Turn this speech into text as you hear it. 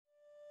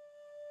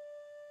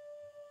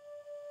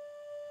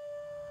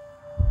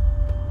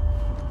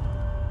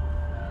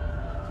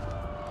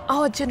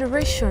Our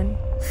generation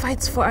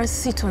fights for our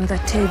seat on the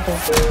table.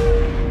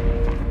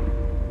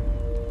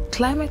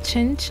 Climate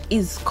change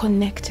is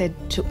connected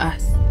to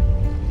us.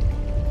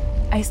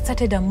 I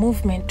started a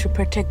movement to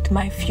protect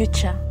my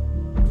future.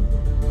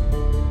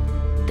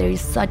 There is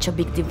such a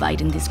big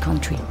divide in this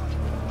country.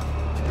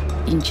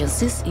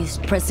 Injustice is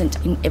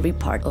present in every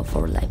part of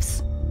our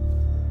lives.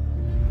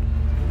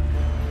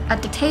 A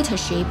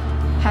dictatorship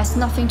has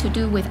nothing to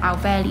do with our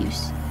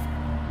values.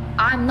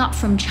 I'm not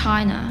from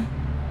China.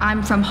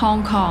 I'm from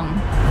Hong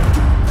Kong.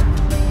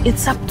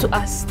 It's up to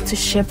us to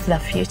shape the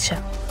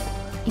future.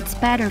 It's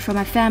better for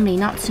my family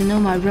not to know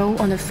my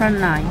role on the front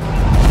line.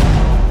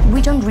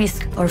 We don't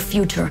risk our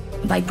future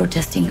by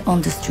protesting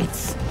on the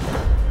streets.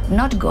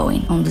 Not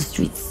going on the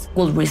streets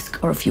will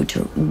risk our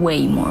future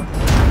way more.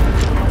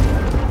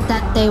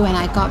 That day when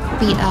I got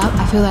beat up,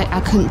 I feel like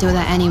I couldn't do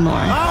that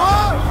anymore.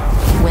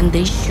 When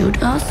they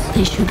shoot us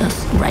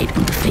right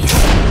on the face.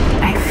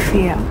 I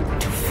fear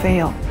to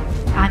fail.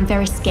 I'm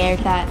very scared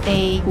that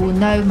they will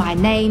know my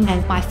name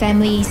and my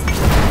family's.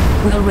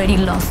 We already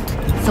lost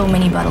so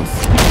many battles.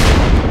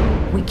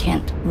 We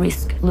can't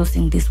risk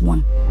losing this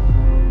one.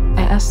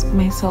 I ask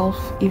myself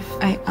if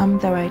I am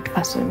the right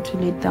person to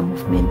lead the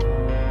movement.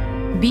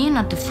 Being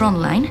at the front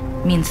line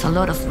means a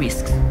lot of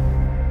risks.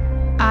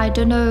 I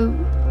don't know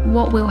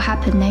what will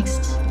happen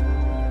next.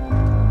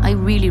 I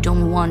really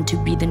don't want to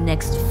be the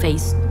next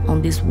face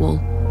on this wall.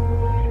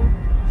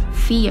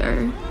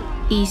 Fear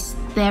is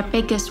their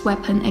biggest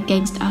weapon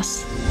against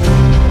us.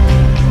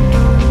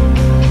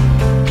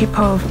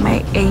 People of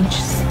my age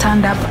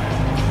stand up.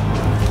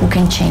 Who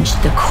can change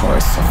the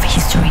course of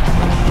history.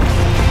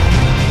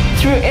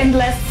 Through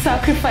endless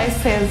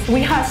sacrifices,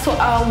 we hustle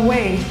our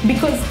way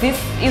because this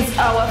is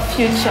our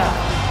future.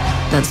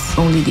 That's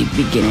only the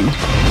beginning.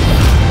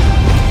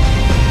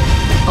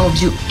 I'll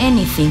do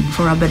anything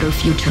for a better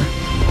future.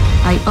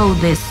 I owe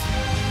this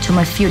to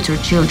my future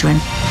children.